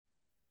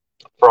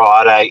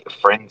Friday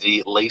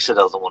frenzy. Lisa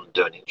doesn't want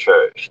to do an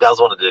intro. She does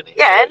want to do an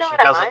intro. Yeah, no, She I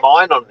don't doesn't mind.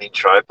 mind on an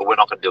intro, but we're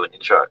not going to do an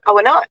intro. Oh,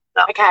 we're not?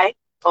 No. Okay.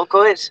 All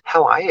good.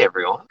 How are you,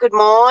 everyone? Good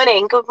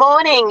morning. Good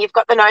morning. You've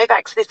got the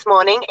Novaks this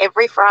morning,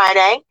 every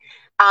Friday.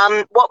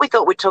 What we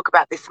thought we'd talk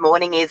about this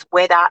morning is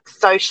whether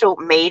social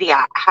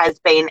media has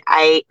been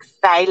a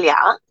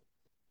failure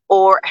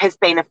or has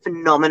been a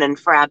phenomenon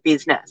for our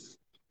business,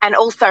 and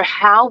also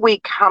how we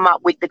come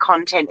up with the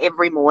content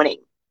every morning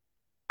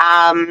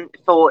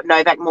for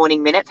Novak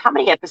Morning Minutes. How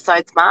many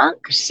episodes,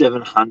 Mark?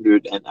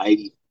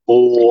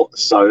 784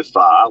 so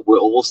far. We're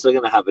also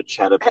going to have a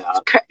chat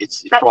about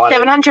that's Friday.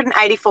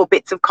 784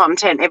 bits of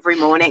content every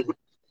morning.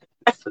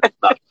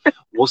 We're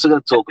also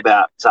going to talk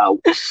about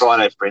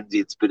Friday Frenzy.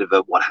 It's a bit of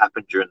a what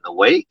happened during the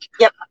week.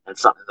 Yep. And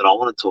something that I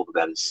want to talk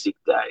about is sick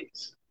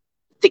days.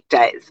 Sick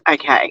days.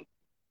 Okay.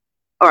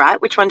 All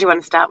right. Which one do you want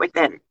to start with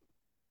then?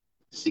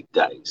 Sick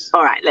days.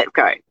 All right. Let's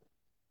go.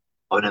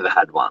 I've never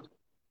had one.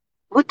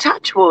 Well,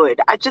 touch wood.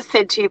 I just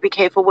said to you, be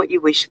careful what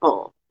you wish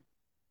for.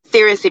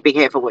 Seriously, be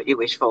careful what you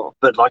wish for.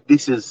 But like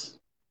this is,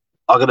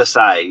 I got to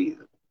say,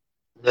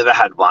 never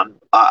had one.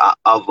 I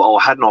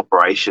had an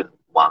operation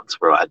once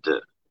where I had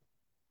to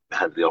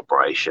have the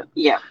operation.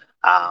 Yeah.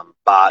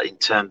 But in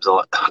terms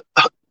of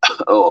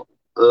or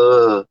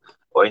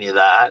any of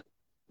that,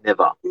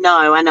 never.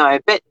 No, I know.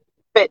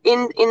 But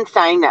in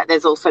saying that,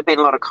 there's also been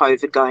a lot of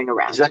COVID going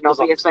around. Is that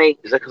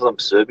because I'm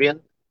Serbian?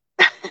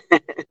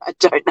 I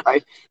don't know,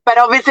 but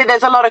obviously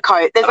there's a lot of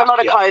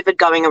COVID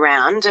going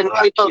around, and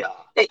people,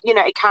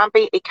 it can't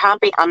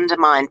be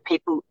undermined.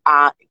 People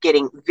are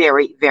getting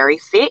very, very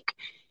sick,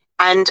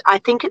 and I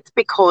think it's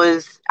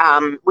because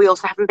we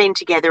also haven't been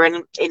together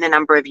in a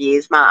number of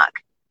years,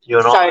 Mark. You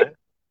and I?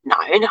 No,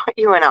 not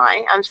you and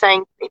I. I'm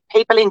saying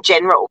people in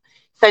general.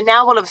 So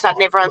now all of a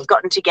sudden everyone's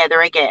gotten together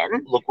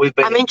again. Look,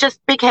 just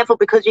be careful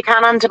because you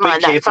can't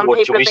undermine that. Some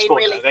people have been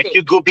really sick.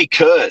 You could be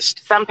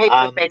cursed. Some people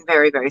have been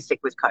very, very sick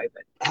with COVID.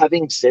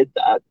 Having said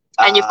that...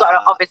 and you've got to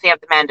obviously have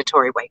the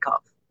mandatory week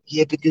off.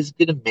 Yeah, but there's a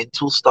bit of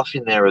mental stuff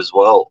in there as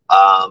well.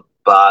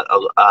 But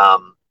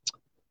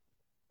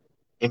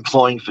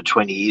employing for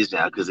 20 years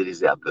now, because it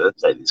is our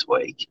birthday this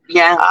week.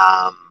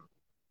 Yeah.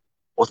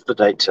 What's the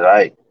date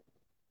today?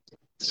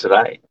 It's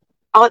today.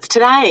 Oh, it's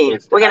today.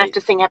 We're going to have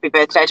to sing happy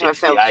birthday to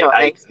ourselves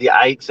shortly. The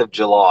 8th of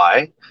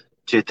July,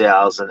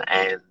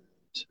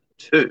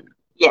 2002.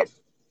 Yes.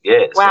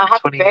 Yeah. Wow,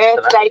 happy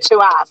birthday to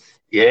us.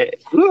 Yeah.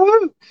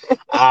 Woo-hoo.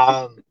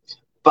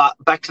 But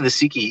back to the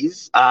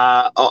sickies.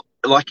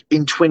 Like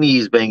in 20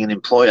 years being an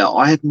employer,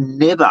 I have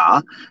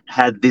never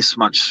had this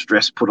much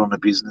stress put on a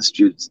business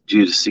due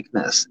to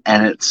sickness.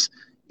 And it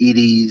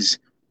is...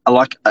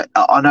 Like,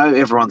 I know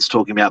everyone's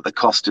talking about the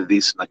cost of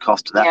this and the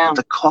cost of that, but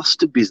the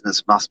cost of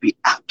business must be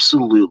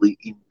absolutely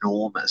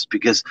enormous,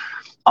 because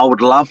I would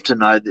love to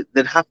know that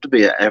there'd have to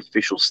be an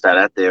official stat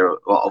out there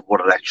of what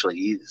it actually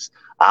is.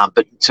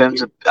 But in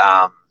terms of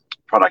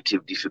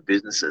productivity for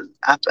businesses,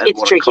 and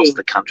what it costs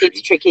the country,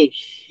 it's tricky.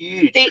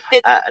 Huge.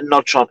 I'm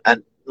not trying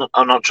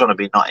to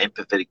be not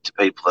empathetic to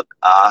people that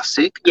are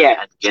sick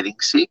and getting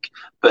sick,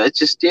 but it's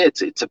just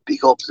it's a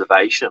big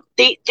observation.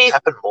 It's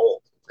happened more.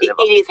 It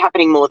is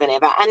happening more than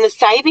ever. And the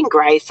saving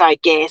grace, I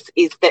guess,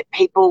 is that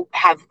people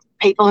have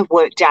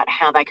worked out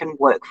how they can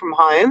work from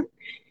home,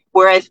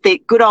 whereas the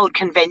good old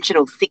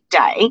conventional sick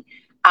day,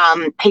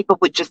 people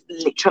would just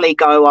literally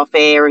go off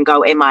air and go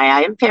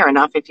MIA, and fair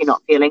enough if you're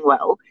not feeling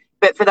well.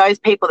 But for those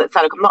people that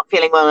say, look, I'm not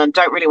feeling well and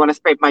don't really want to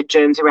spread my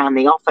germs around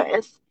the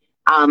office,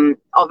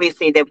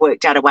 obviously they've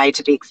worked out a way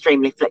to be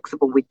extremely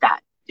flexible with that.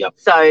 Yep.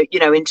 So,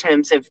 in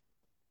terms of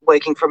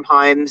working from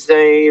home,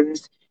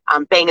 Zooms,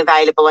 being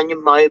available on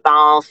your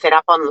mobile, set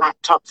up on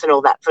laptops and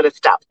all that sort of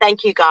stuff.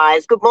 Thank you,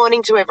 guys. Good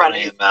morning to everyone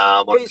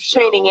who's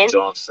tuning in.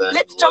 Jonathan,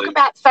 let's talk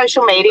about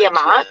social media,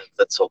 Mark.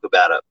 Let's talk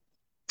about it.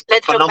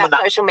 Let's talk about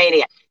social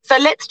media. So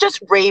let's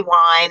just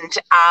rewind,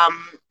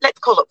 let's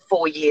call it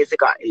 4 years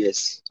ago.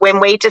 Yes.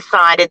 When we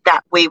decided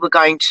that we were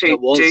going to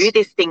do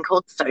this thing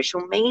called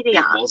social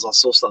media. It was. I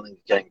saw something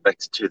going back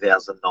to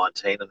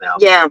 2019 and our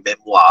memoirs.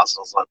 And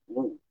I was like,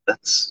 ooh,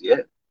 that's,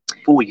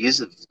 4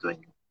 years of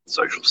doing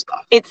social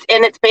stuff. It's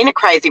been a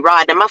crazy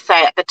ride. I must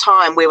say, at the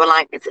time we were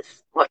like,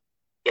 are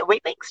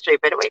we being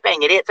stupid? Are we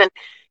being idiots? And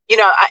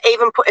I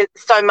even put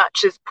so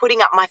much as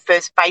putting up my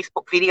first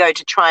Facebook video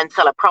to try and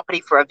sell a property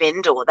for a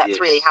vendor. That's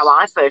really how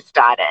I first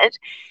started.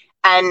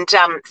 And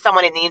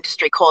someone in the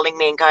industry calling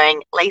me and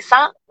going,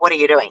 Lisa, what are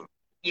you doing?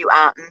 You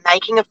are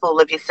making a fool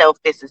of yourself.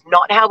 This is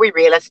not how we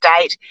real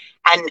estate.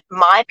 And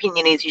my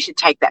opinion is you should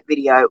take that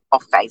video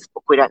off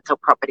Facebook. We don't sell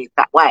properties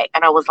that way.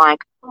 And I was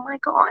like, oh my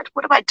God,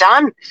 what have I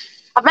done?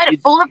 I've made a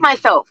fool of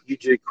myself. You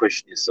do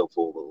question yourself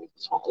all the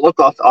time. Look,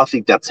 I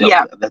think that's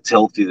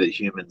healthy that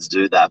humans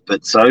do that.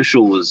 But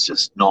social was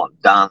just not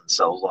done.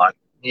 So I was like,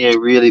 yeah,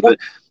 really. But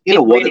you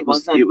know what? It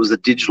was a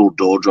digital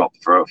door drop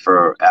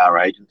for our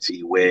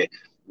agency where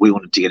we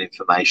wanted to get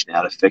information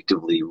out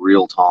effectively,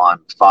 real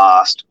time,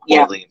 fast,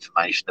 quality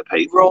information to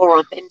people. Raw,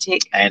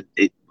 authentic. And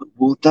it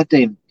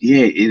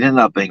ended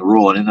up being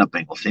raw, it ended up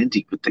being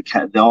authentic, but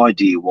the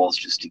idea was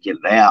just to get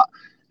it out.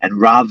 And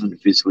rather than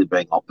physically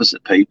being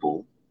opposite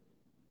people,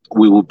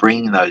 we were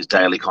bringing those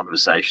daily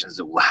conversations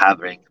that we're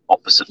having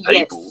opposite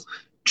people Yes.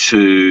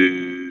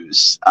 to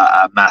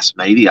mass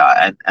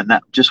media, and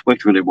that just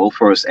worked really well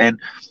for us. And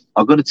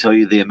I've got to tell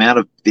you, the amount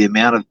of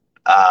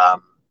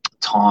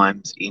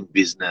times in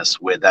business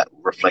where that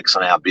reflects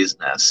on our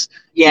business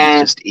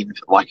Yeah. is just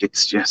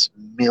it's just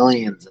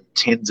millions and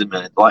tens of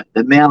millions. Like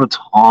the amount of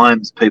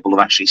times people have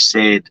actually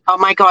said, oh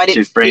my God,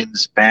 to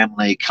friends,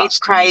 family, customers, it's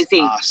crazy.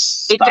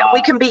 us, We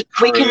staff, can be,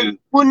 crew.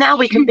 well, now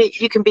we can be,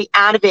 you can be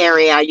out of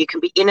area, you can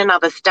be in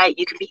another state,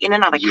 you can be in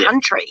another Yeah.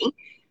 country.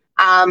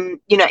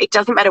 It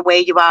doesn't matter where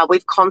you are.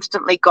 We've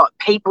constantly got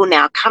people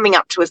now coming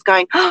up to us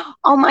going,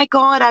 oh my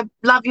God, I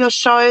love your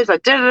shows.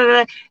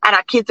 And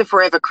our kids are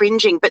forever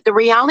cringing. But the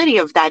reality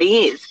of that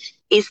is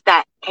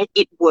that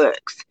it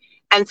works.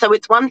 And so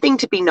it's one thing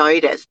to be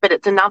noticed, but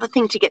it's another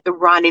thing to get the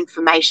right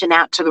information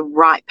out to the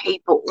right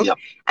people. Yep.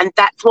 And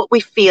that's what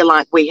we feel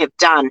like we have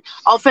done.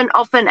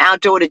 Often our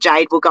daughter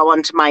Jade will go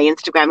onto my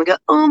Instagram and go,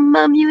 oh,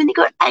 Mum, you only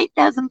got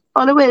 8,000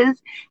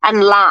 followers,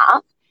 and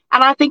laugh.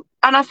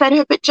 And I say to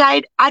her, but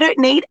Jade, I don't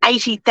need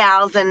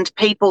 80,000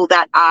 people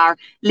that are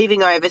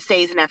living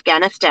overseas in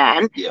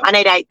Afghanistan. Yeah. I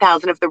need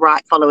 8,000 of the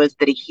right followers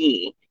that are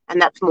here.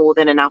 And that's more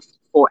than enough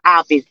for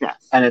our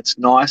business. And it's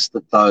nice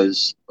that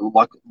those,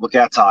 look,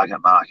 our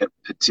target market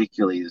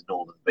particularly is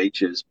Northern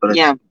Beaches,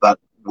 but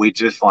we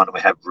do find we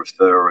have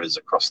referrers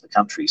across the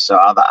country. So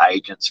other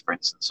agents, for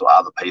instance, or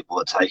other people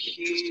that take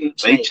interest in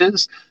the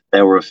beaches,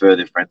 they will refer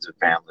their friends and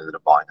family that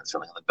are buying and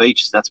selling on the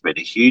beaches. That's been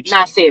a huge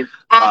massive thing.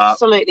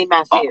 Absolutely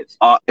massive.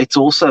 It's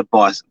also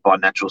by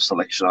natural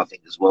selection, I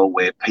think, as well,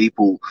 where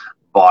people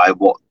by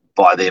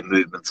their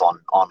movements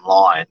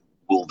online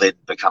will then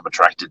become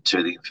attracted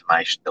to the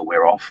information that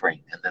we're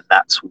offering, and then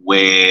that's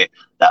where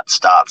that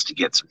starts to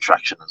get some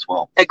traction as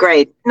well.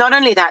 Agreed. Not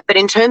only that, but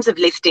in terms of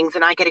listings,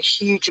 and I get a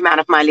huge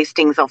amount of my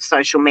listings off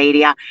social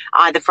media,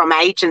 either from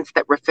agents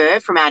that refer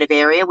from out of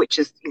area, which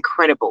is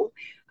incredible,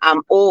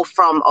 or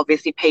from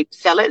obviously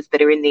sellers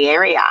that are in the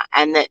area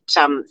and that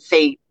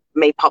see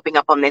me popping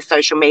up on their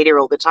social media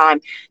all the time.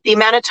 The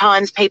amount of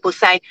times people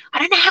say, I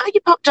don't know how you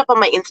popped up on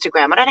my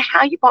Instagram. I don't know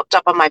how you popped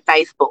up on my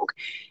Facebook.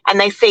 And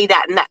they see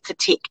that, and that's a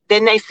tick.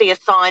 Then they see a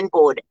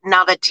signboard,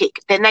 another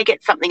tick. Then they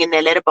get something in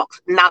their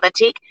letterbox, another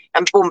tick,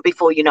 and boom,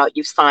 before you know it,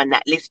 you've signed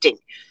that listing.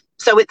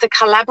 So it's a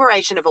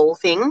collaboration of all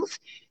things.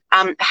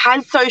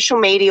 Has social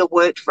media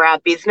worked for our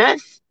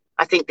business?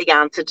 I think the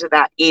answer to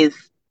that is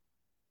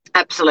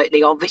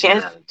absolutely obvious. 10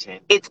 out of 10.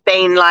 It's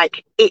been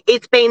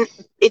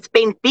it's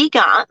been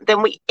bigger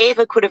than we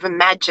ever could have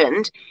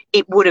imagined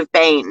it would have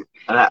been.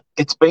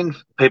 It's been,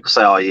 people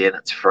say, oh yeah, and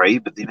it's free,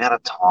 but the amount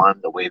of time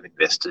that we've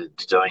invested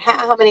into doing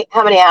how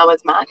many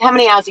hours, Mark? How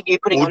many hours are you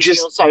putting onto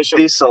your social?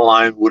 This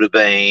alone would have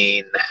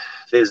been,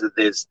 there's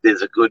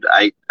a good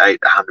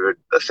 800,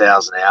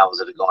 1,000 hours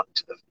that have gone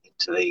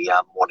into the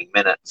morning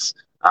minutes.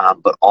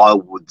 But I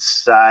would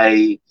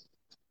say,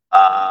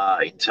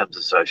 in terms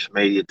of social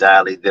media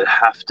daily, there'd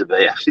have to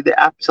be, actually the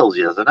app tells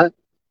you, doesn't it?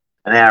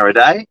 An hour a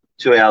day,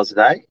 2 hours a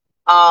day.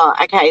 Oh,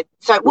 okay.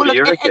 So, what do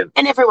you reckon?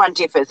 And everyone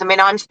differs. I mean,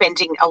 I'm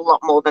spending a lot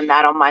more than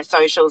that on my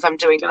socials. I'm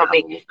doing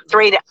probably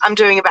I'm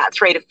doing about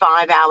 3 to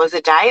 5 hours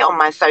a day on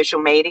my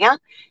social media.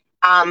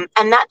 And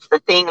that's the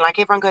thing, like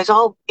everyone goes,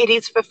 oh, it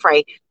is for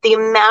free. The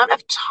amount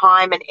of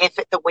time and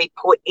effort that we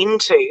put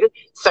into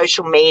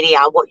social media,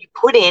 what you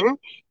put in,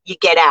 you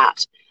get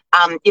out.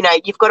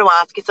 You've got to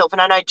ask yourself,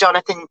 and I know,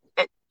 Jonathan,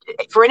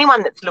 for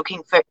anyone that's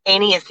looking for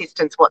any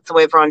assistance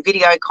whatsoever on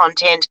video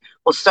content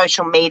or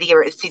social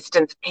media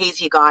assistance, he's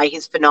your guy.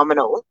 He's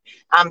phenomenal.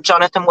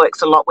 Jonathan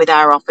works a lot with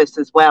our office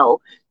as well.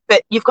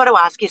 But you've got to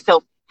ask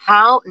yourself,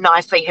 how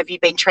nicely have you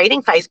been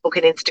treating Facebook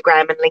and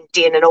Instagram and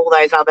LinkedIn and all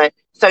those other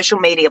social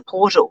media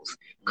portals?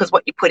 Because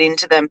what you put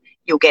into them,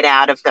 you'll get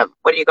out of them.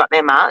 What have you got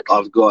there, Mark?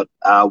 I've got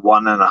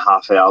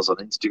 1.5 hours on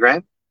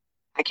Instagram.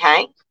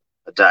 Okay.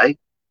 A day.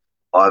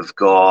 I've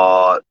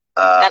got...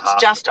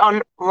 that's just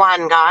on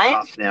one, guy.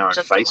 Half an hour on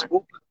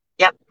Facebook.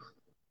 Yep.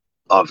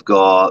 I've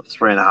got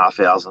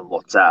 3.5 hours on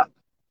WhatsApp.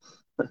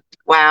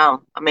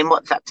 Wow. I mean,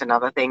 WhatsApp's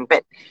another thing.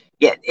 But,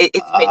 yeah, it's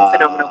been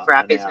phenomenal for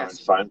our business.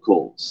 Phone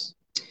calls.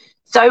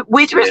 So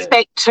with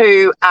respect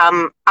to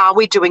are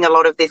we doing a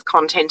lot of this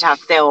content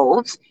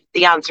ourselves,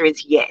 the answer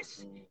is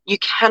yes. You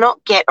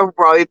cannot get a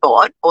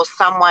robot or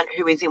someone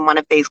who is in one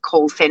of these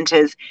call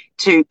centres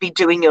to be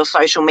doing your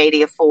social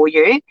media for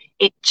you.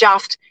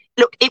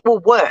 Look, it will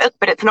work,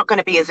 but it's not going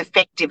to be as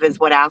effective as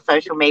what our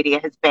social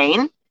media has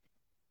been.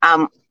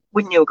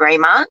 Wouldn't you agree,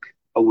 Mark?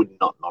 I would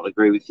not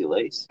agree with you,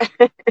 Lise.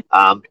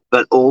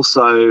 But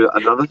also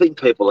another thing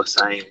people are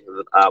saying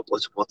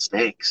was, what's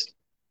next?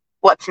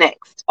 What's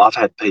next? I've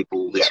had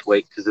people this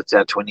week, because it's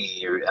our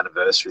 20-year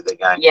anniversary, they're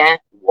going,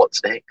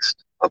 what's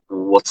next? Like,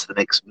 what's the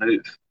next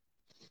move?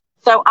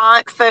 So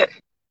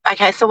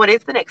so what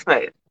is the next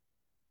move?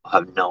 I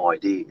have no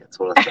idea. That's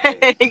what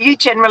I say. You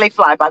generally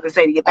fly by the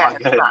seat of your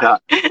pants.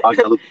 I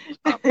go, look,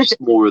 just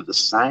more of the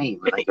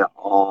same. And they go,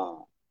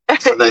 oh.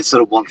 So they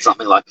sort of want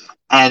something like,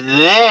 and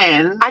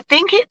then I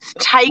think it's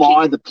taking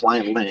apply the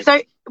plan length.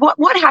 So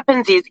what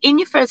happens is in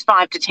your first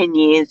 5 to 10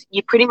 years,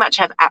 you pretty much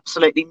have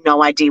absolutely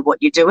no idea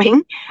what you're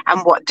doing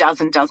and what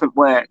does and doesn't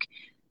work.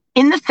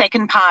 In the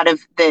second part of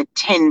the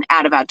 10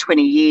 out of our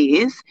 20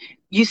 years,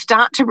 you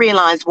start to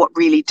realize what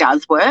really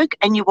does work,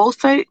 and you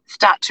also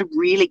start to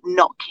really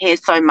not care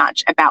so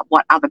much about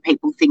what other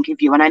people think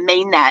of you. And I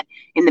mean that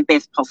in the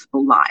best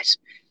possible light.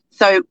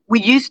 So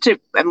we used to,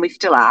 and we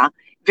still are,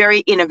 very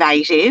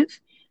innovative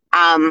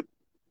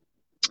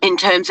in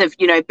terms of,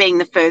 you know, being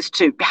the first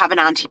to have an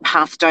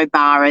antipasto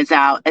bar as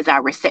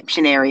our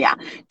reception area,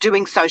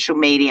 doing social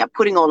media,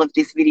 putting all of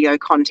this video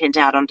content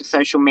out onto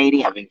social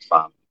media. Having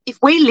fun. If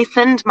we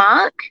listened,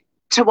 Mark,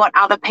 to what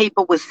other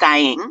people were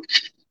saying,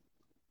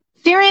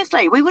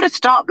 seriously, we would have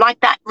stopped. Like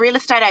that real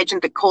estate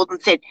agent that called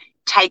and said,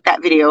 take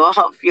that video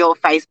off your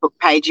Facebook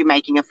page, you're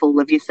making a fool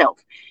of yourself.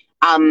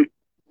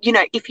 You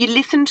know, if you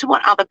listen to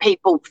what other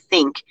people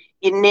think,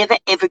 you're never,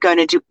 ever going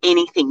to do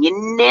anything.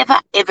 You're never,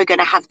 ever going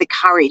to have the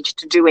courage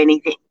to do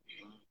anything.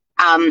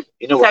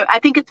 You know so what? I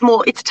think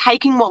it's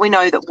taking what we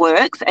know that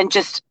works and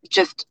just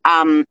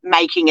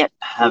making it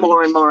Having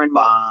more and more and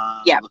more.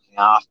 fun, Yeah. looking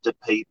after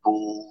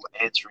people,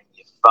 answering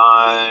your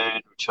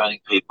phone, returning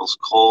people's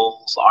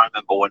calls. I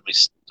remember when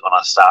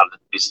I started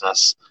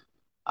business,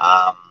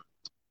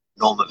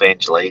 Norm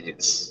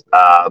Evangelidis,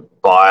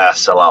 buyer,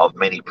 seller of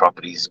many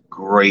properties,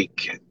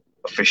 Greek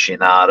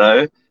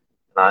aficionado,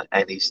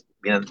 and he's,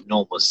 you know,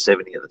 Norm was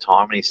 70 at the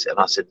time, and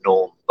I said,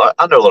 Norm, like,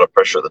 under a lot of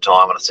pressure at the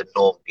time, and I said,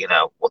 Norm, you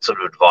know, what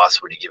sort of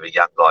advice would you give a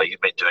young guy?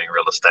 You've been doing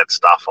real estate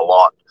stuff a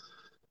lot,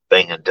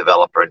 being a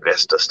developer,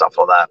 investor, stuff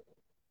like that.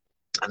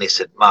 And he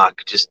said,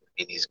 Mark, just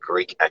in his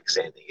Greek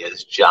accent, he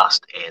goes,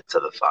 just answer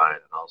the phone.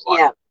 And I was like,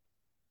 Yeah.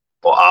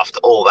 well, after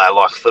all that,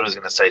 like, I thought I was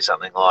going to say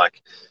something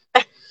like,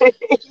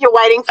 You're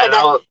waiting for and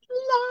that.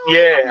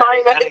 and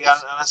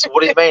I said,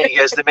 what do you mean? He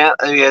goes, the amount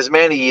of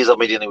years I've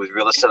been dealing with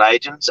real estate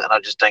agents, and I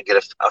just don't get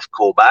a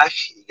call back.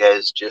 He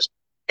goes, just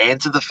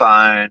answer the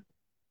phone,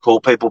 call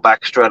people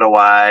back straight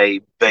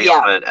away, be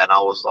on it. And I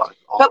was like,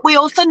 oh, but we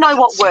also know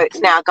what works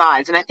now,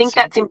 guys, and I think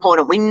that's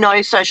important. We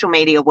know social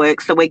media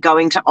works, so we're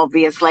going to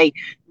obviously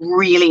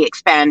really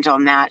expand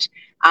on that.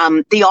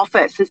 The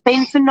office has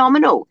been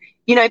phenomenal.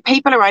 You know,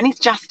 people are only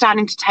just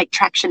starting to take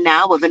traction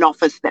now of an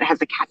office that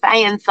has a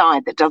cafe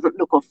inside that doesn't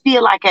look or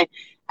feel like a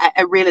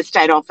real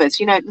estate office.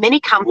 You know, many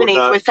companies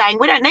were saying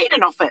we don't need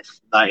an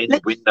office. No, in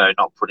the window,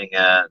 not putting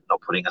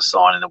a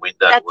sign in the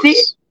window. That's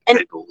it.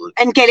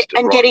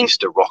 Getting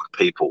used to rock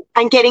people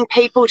and getting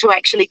people to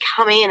actually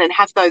come in and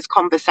have those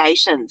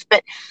conversations.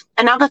 But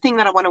another thing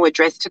that I want to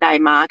address today,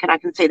 Mark, and I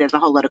can see there's a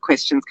whole lot of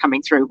questions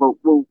coming through.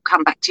 We'll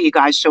come back to you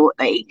guys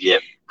shortly.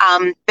 Yep.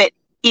 But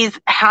is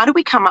how do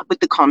we come up with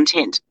the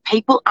content?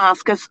 People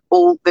ask us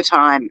all the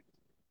time.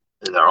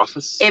 In their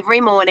office. Every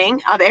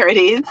morning. Oh, there it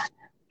is.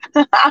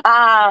 And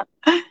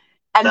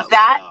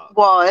that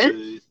was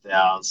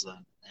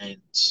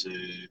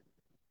 2002.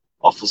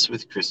 Office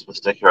with Christmas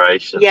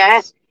decorations.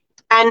 Yeah.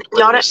 And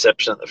little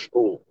reception at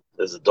the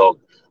there's a dog.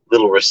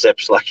 Little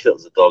reception, like there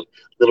was a dog.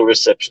 Little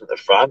reception at the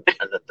front,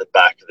 and at the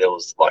back there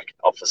was like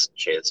office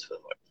chairs for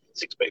like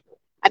 6 people.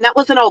 And that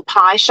was an old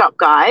pie shop,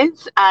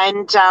 guys.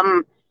 And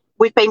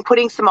we've been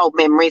putting some old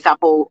memories up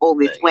all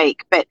this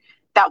week, but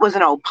that was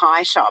an old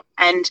pie shop.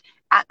 And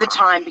at the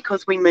time,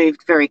 because we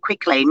moved very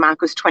quickly,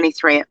 Mark was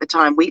 23 at the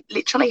time, we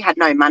literally had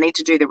no money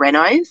to do the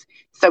renos,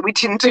 so we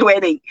didn't do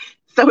any.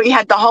 So we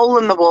had the hole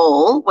in the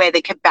wall where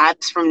the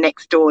kebabs from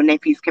next door,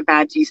 Nephew's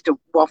Kebabs, used to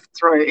waft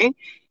through.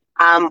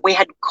 We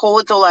had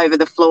cords all over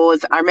the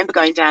floors. I remember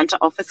going down to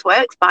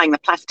Officeworks, buying the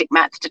plastic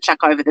mats to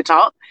chuck over the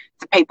top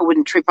so people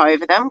wouldn't trip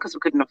over them because we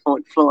couldn't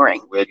afford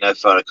flooring. We had no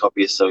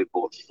photocopiers, so we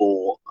bought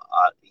 4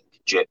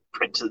 inkjet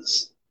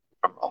printers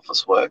from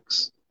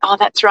Officeworks. Oh,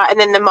 that's right. And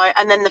then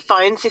the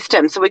phone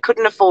system. So we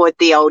couldn't afford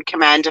the old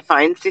Commander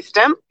phone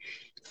system.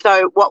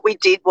 So what we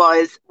did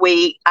was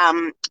we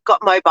got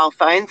mobile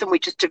phones and we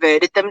just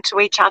diverted them to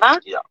each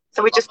other. Yeah.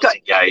 So we just got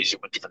engaged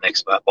and went to the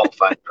next mobile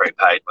phone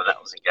prepaid. When that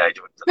was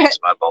engaged, went to the next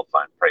mobile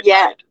phone prepaid.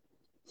 Yeah.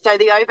 So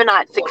the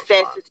overnight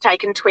success has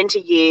taken 20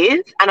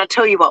 years. And I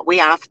tell you what,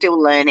 we are still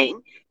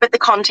learning. But the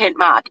content,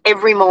 Mark,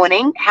 every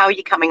morning, how are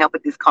you coming up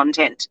with this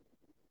content?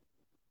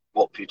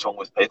 What are you talking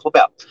with people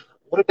about?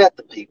 What about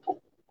the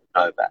people?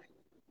 Back.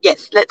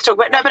 Yes, let's talk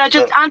about. No, but I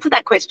just answer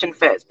that question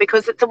first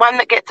because it's the one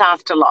that gets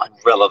asked a lot.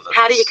 Relevance.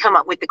 How do you come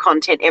up with the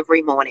content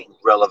every morning?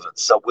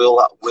 Relevance. So we'll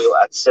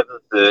at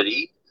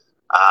 7:30,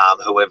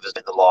 whoever's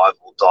in the live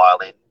will dial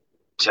in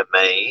to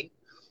me.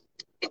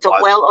 It's a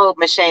well-oiled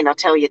machine, I'll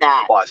tell you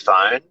that. By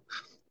phone,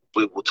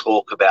 we will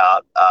talk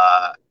about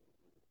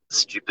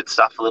stupid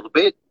stuff a little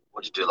bit.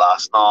 What did you do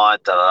last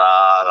night?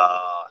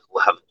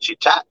 We'll have a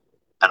chit chat,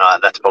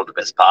 and that's probably the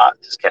best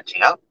part, just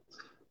catching up.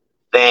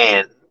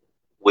 Then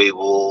we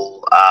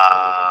will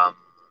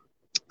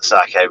say,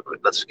 okay,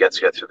 let's go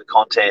through the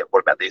content. What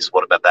about this?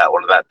 What about that?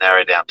 What about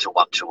narrow down to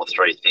 1, 2, or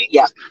 3 things?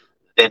 Yeah.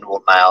 Then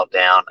we'll nail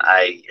down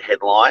a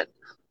headline.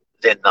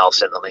 Then they'll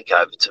send the link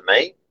over to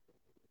me.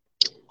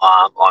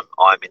 I'm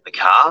in the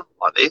car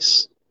like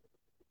this.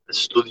 The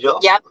studio.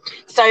 Yep.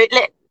 So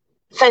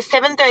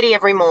 7:30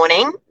 every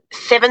morning.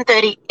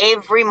 7:30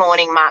 every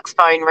morning, Mark's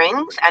phone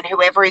rings, and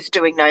whoever is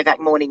doing Novak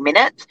Morning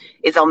Minutes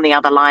is on the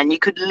other line. You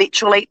could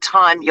literally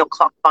time your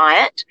clock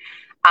by it.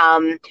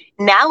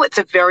 Now it's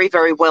a very,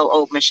 very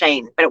well-oiled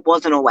machine, but it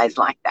wasn't always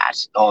like that.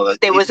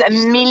 There was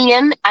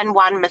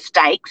 1,000,001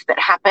 mistakes that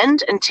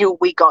happened until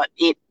we got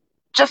it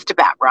just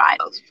about right.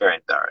 That was very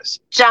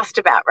embarrassing. Just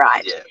about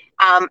right. Yeah.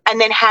 And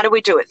then how do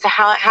we do it? So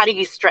how do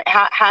you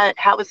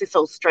how was this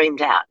all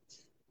streamed out?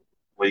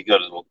 I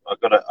got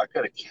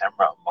a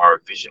camera on my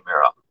revision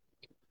mirror.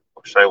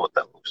 I'll show you what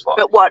that looks like.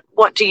 But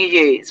what do you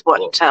use?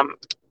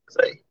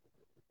 See,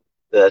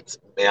 that's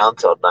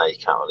mounted. No, you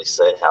can't really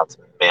see how it's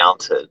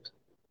mounted.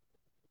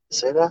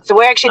 See that? So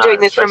we're actually doing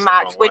this from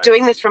Mark's. We're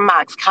doing this from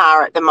Mark's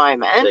car at the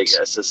moment. There you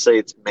go. So see,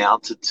 it's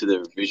mounted to the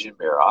revision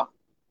mirror.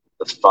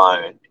 The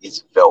phone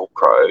is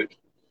velcroed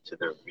to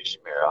the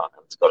revision mirror,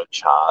 and it's got a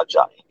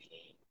charger in here.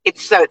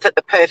 It's at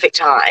the perfect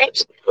height.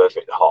 It's the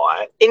perfect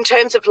height. In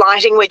terms of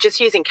lighting, we're just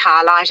using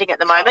car lighting at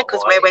the moment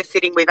because where we're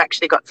sitting, we've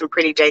actually got some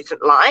pretty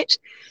decent light.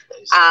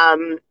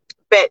 And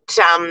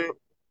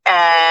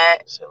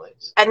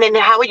then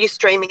how are you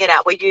streaming it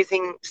out? We're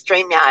using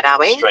StreamYard, are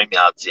we?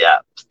 StreamYard's the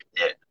app.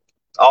 Yeah.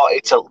 Oh,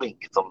 it's a link.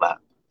 It's on that.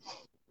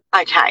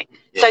 Okay.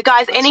 Yeah. So,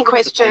 guys, any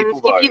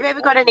questions? If you've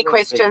ever got any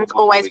questions,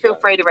 always feel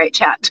free to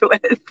reach out to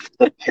us.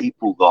 The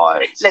people,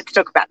 guys. Let's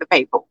talk about the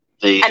people.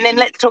 And then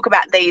let's talk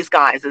about these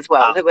guys as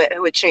well who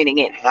are tuning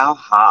in. How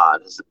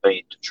hard has it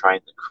been to train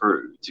the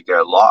crew to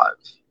go live?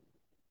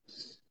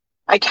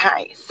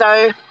 Okay.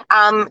 So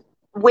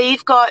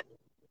we've got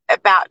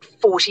about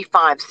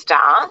 45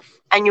 staff,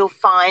 and you'll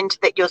find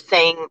that you're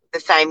seeing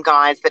the same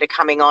guys that are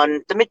coming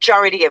on the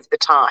majority of the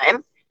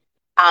time.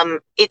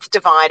 It's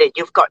divided.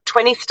 You've got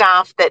 20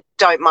 staff that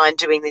don't mind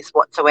doing this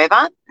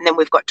whatsoever, and then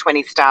we've got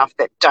 20 staff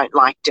that don't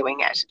like doing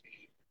it.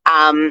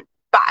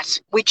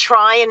 But we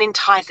try and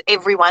entice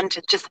everyone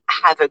to just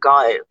have a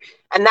go.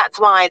 And that's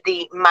why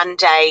the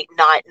Monday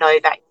night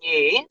Novak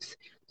News,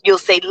 you'll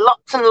see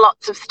lots and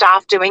lots of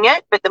staff doing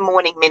it, but the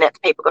morning minutes,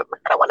 people go,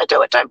 I don't want to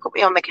do it. Don't put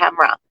me on the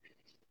camera.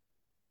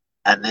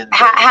 And then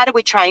how do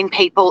we train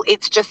people?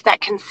 It's just that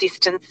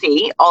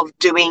consistency of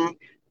doing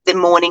the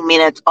morning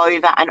minutes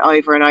over and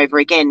over and over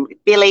again.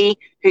 Billy,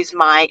 who's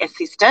my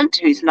assistant,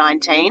 who's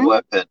 19.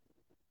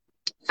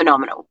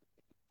 Phenomenal.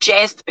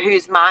 Jess,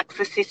 who's Mark's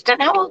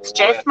assistant. How old's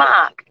Jess,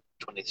 Mark?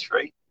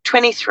 23.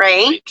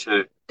 23.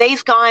 22.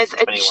 These guys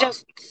are 21.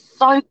 Just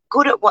so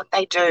good at what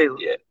they do.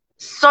 Yeah.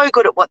 So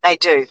good at what they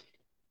do.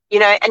 You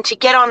know, and to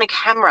get on a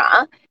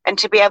camera and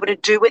to be able to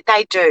do what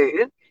they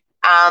do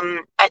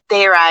at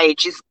their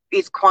age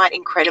is quite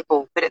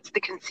incredible, but it's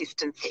the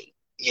consistency.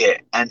 Yeah,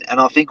 and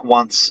I think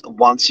once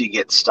you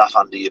get stuff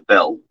under your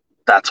belt,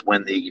 that's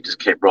when you just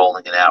keep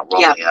rolling it out.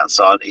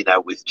 So, you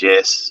know, with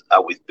Jess,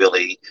 with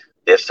Billy,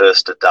 their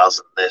first 12,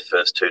 their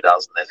first 2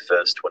 dozen, their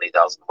first 20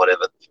 dozen,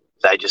 whatever,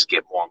 they just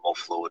get more and more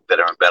fluid,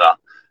 better and better.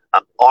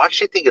 I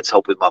actually think it's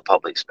helped with my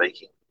public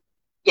speaking.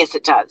 Yes,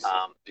 it does.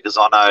 Because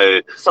I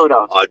know... Sort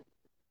of.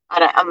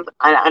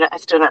 I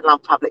still don't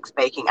love public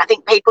speaking. I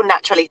think people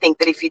naturally think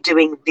that if you're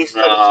doing this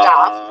sort of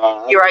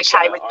stuff, you're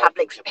okay with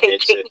public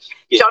speaking.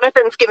 Yeah.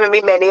 Jonathan's given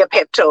me many a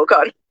pep talk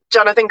on.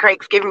 Jonathan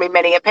Creek's given me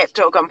many a pep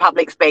talk on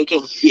public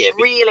speaking. Yeah,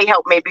 really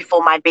helped me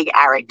before my big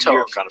ARIC talk.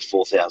 You're in front of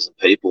 4,000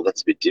 people.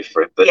 That's a bit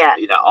different. But,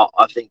 you know,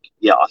 I think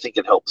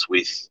it helps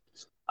with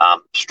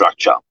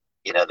structure.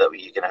 You know, that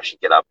you can actually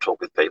get up,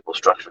 talk with people,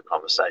 structure a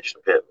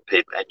conversation,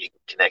 people, and you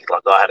can connect.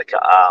 Like I had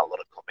a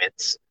lot of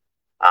comments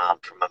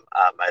from a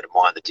mate of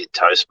mine that did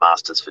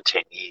Toastmasters for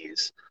 10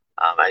 years.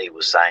 And he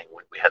was saying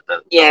when we had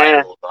the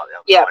panel about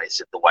the other day, he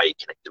said the way you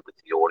connected with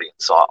the audience.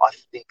 So I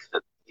think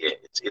that,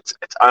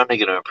 it's only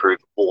going to improve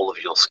all of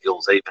your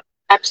skills, even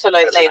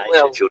absolutely as an agent,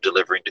 will. If you're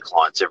delivering to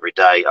clients every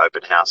day,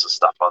 open houses,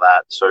 stuff like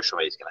that, social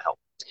media is going to help.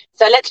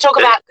 So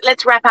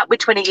let's wrap up with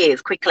 20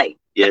 years quickly.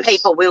 Yes. The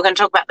people. We were going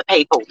to talk about the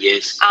people.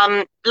 Yes.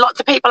 Lots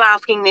of people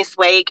asking this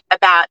week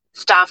about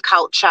staff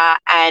culture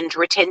and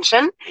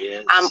retention.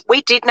 Yes.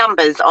 We did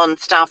numbers on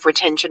staff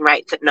retention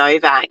rates at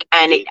Novak,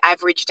 and it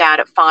averaged out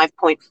at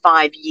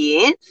 5.5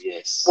 years.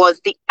 Yes. Was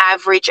the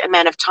average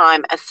amount of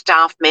time a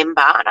staff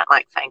member, I don't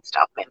like saying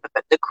staff member,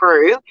 but the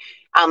crew,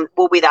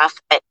 were with us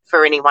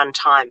for any one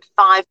time.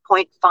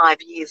 5.5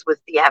 years was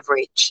the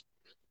average.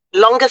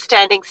 Longest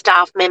standing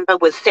staff member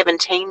was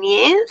 17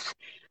 years.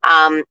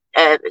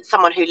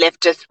 Someone who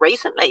left us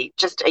recently,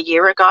 just a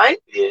year ago.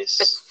 Yes.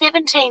 But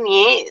 17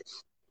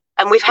 years.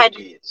 And we've had,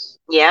 Good years.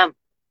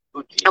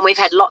 And we've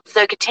had lots,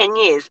 circa 10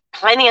 years.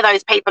 Plenty of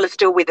those people are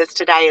still with us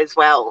today as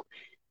well.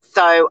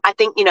 So I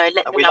think, you know,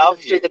 let the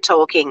numbers do the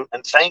talking.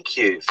 And thank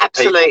you for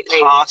people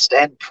past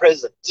and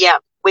present. Yeah,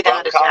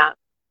 without a doubt.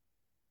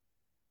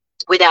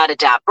 Without a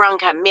doubt.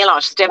 Branka,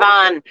 Milosh,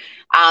 Stevan,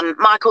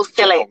 Michael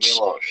Silic,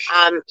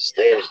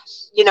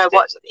 you know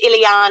what,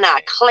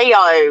 Ileana,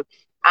 Cleo.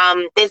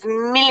 There's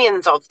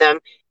millions of them.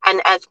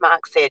 And as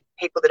Mark said,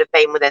 people that have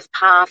been with us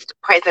past,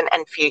 present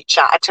and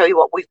future. I tell you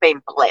what, we've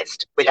been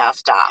blessed with our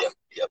staff.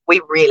 Yep.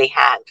 We really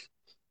have.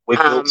 We've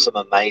built some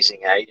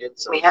amazing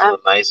agents, and we have.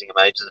 some amazing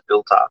agents have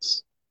built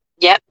us.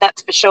 Yep,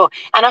 that's for sure.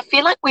 And I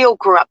feel like we all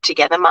grew up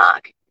together,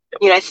 Mark.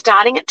 Yep. You know,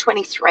 starting at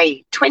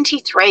 23.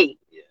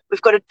 Yeah.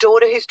 We've got a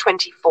daughter who's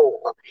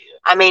 24. Yeah.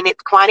 I mean,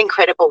 it's quite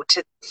incredible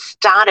to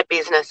start a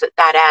business at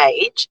that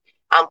age.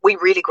 We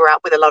really grew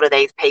up with a lot of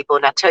these people,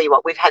 and I tell you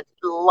what, we've had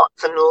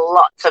lots and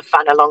lots of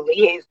fun along the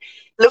years.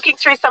 Looking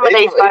through some of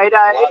these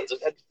photos.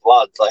 We've had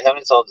floods. Like, how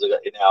many times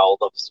in our old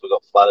office we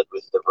got flooded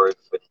with the roof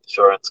and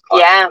insurance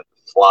claims, and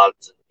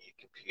floods and new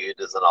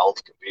computers and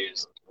old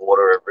computers and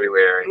water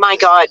everywhere. My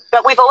God.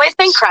 But we've always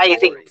been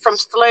crazy. From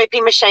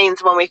Slurpee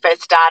machines when we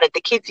first started.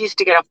 The kids used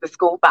to get off the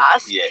school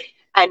bus. Yeah.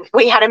 And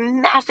we had a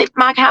massive,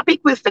 Mark, how big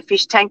was the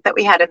fish tank that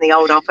we had in the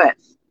old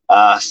office?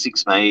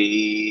 6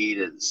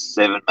 meters,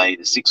 7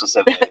 meters, 6 or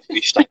 7 meter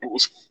fish tank. It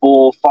was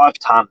 5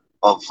 ton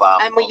of.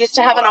 And we used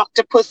to have an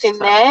octopus in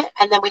there,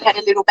 and then we had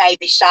a little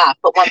baby shark.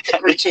 But once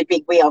it grew too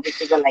big, we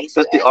obviously released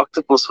it. But the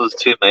octopus was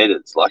 2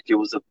 meters. Like, it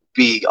was a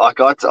big. Like,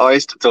 I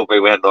used to tell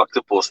people we had an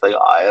octopus. They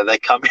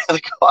come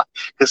out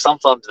because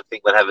sometimes the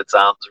thing would have its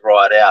arms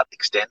right out,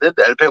 extended,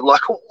 and people were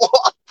like,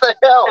 what the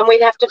hell? And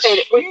we'd have to feed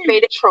it. We'd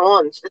feed it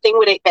prawns. The thing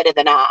would eat better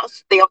than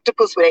us. The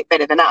octopus would eat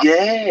better than us.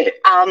 Yeah.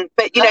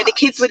 But you know, the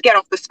kids would get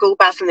off the school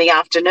bus in the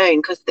afternoon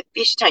because the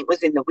fish tank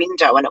was in the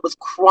window, and it was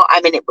quite.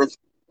 I mean, it was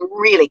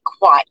really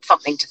quite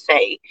something to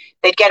see.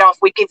 They'd get off,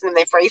 we'd give them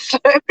their free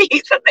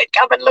Slurpees, and they'd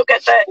come and look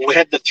at the. We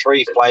had the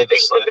 3 flavour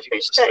Slurpee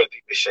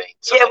machines.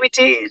 So yeah, we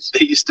did.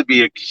 There used to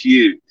be a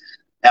queue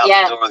out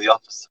the door of the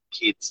office of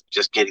kids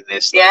just getting their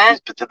Slurpees,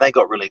 but then they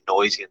got really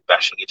noisy and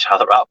bashing each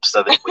other up,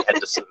 so then we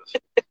had to sort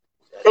of.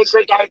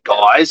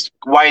 Guys,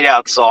 wait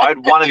outside.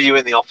 One of you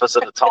in the office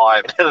at a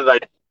time, and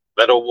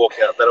they'd all walk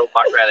out. They'd all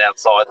muck around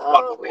outside.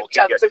 We've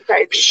done some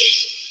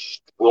crazy.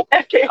 Walk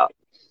out.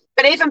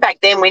 But even back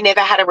then, we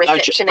never had a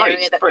reception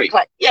area that looked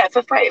like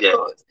for free, of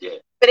course. Yeah.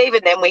 But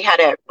even then, we had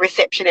a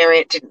reception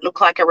area. It didn't look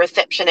like a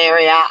reception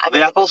area.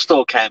 The Apple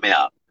Store came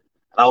out,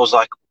 and I was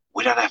like,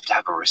 "We don't have to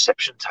have a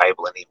reception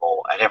table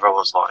anymore." And everyone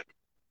was like,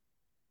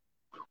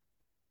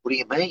 "What do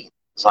you mean?"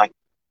 It's like,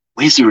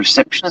 "Where's the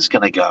receptionist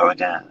going to go?"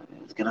 And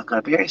it's not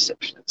going to be a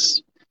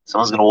receptionist.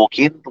 Someone's going to walk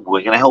in.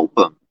 We're going to help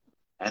them.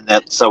 And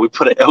so we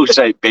put an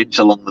L-shaped bench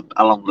along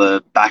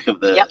the back of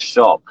the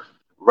shop,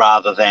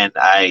 rather than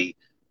a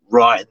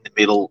right in the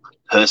middle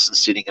person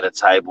sitting at a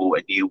table,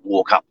 and you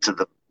walk up to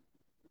the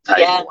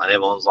table and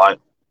everyone's like,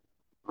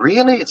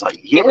 really? It's like,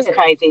 yeah. It was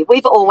crazy.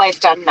 We've always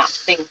done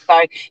nothing.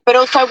 So, but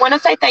also I want to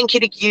say thank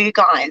you to you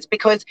guys,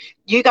 because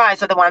you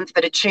guys are the ones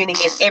that are tuning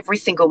in every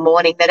single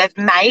morning that have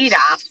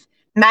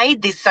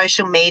made this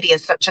social media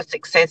such a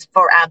success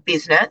for our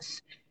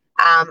business.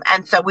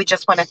 And so we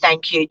just want to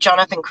thank you.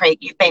 Jonathan Creek,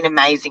 you've been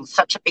amazing,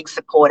 such a big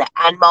supporter.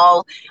 And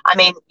Mole, I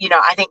mean, you know,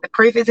 I think the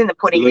proof is in the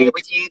pudding there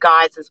with you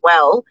guys as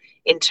well,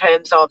 in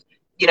terms of,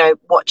 you know,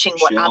 watching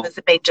what others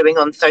have been doing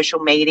on social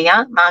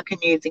media, Mark,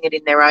 and using it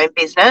in their own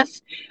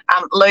business.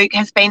 Luke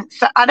has been,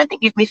 I don't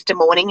think you've missed a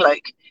morning,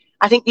 Luke.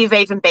 I think you've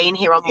even been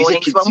here on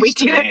mornings when we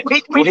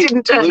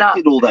didn't turn up.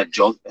 He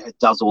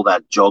does all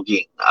that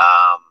jogging.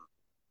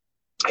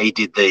 He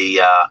did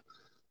the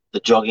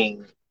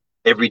jogging.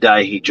 Every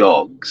day he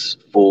jogs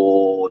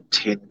for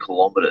 10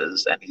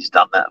 kilometres, and he's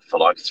done that for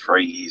like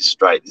 3 years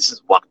straight. This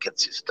is one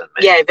consistent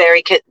man. Yeah,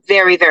 very,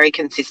 very, very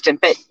consistent.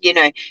 But, you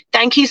know,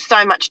 thank you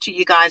so much to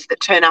you guys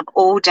that turn up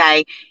all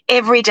day,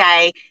 every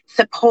day,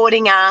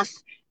 supporting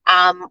us.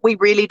 We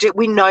really do.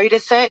 We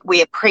notice it.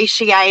 We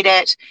appreciate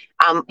it.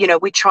 You know,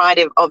 we try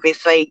to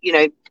obviously, you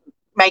know,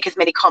 make as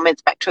many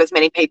comments back to as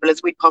many people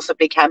as we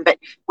possibly can, but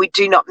we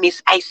do not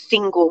miss a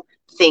single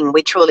thing.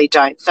 We truly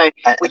don't. So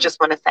we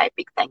just want to say a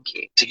big thank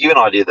you. To give you an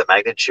idea of the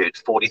magnitude,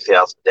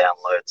 40,000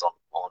 downloads on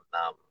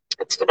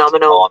it's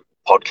phenomenal. On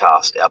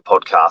podcast. Our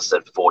podcast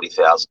had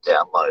 40,000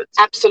 downloads.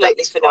 Absolutely.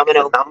 That's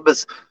phenomenal. Like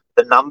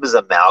the numbers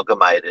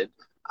amalgamated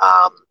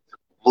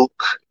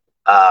look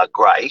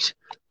great.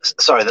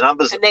 Sorry, the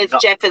numbers. And there's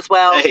Jeff as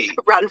well.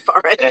 Run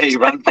Forest. Hey,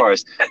 Run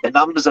Forest. The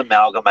numbers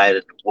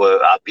amalgamated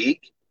are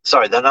big.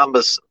 Sorry, the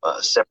numbers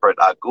separate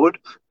are good,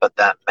 but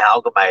that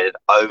amalgamated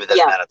over that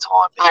amount of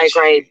time. I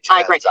agree.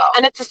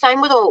 And it's the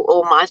same with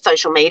all my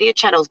social media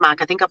channels,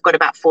 Mark. I think I've got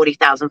about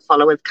 40,000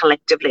 followers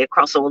collectively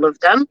across all of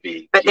them.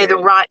 But they're the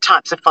right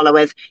types of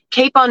followers.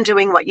 Keep on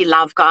doing what you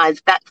love,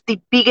 guys. That's the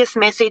biggest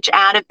message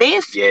out of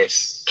this.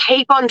 Yes.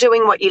 Keep on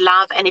doing what you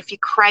love. And if you're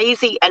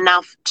crazy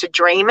enough to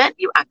dream it,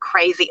 you are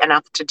crazy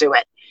enough to do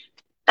it.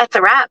 That's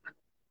a wrap.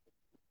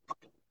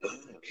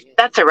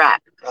 That's a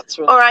wrap. That's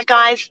right. All right,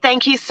 guys.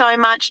 Thank you so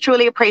much.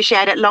 Truly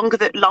appreciate it.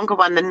 Longer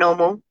one than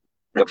normal.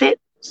 That's it.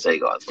 See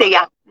you guys. See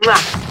ya.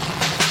 Mwah.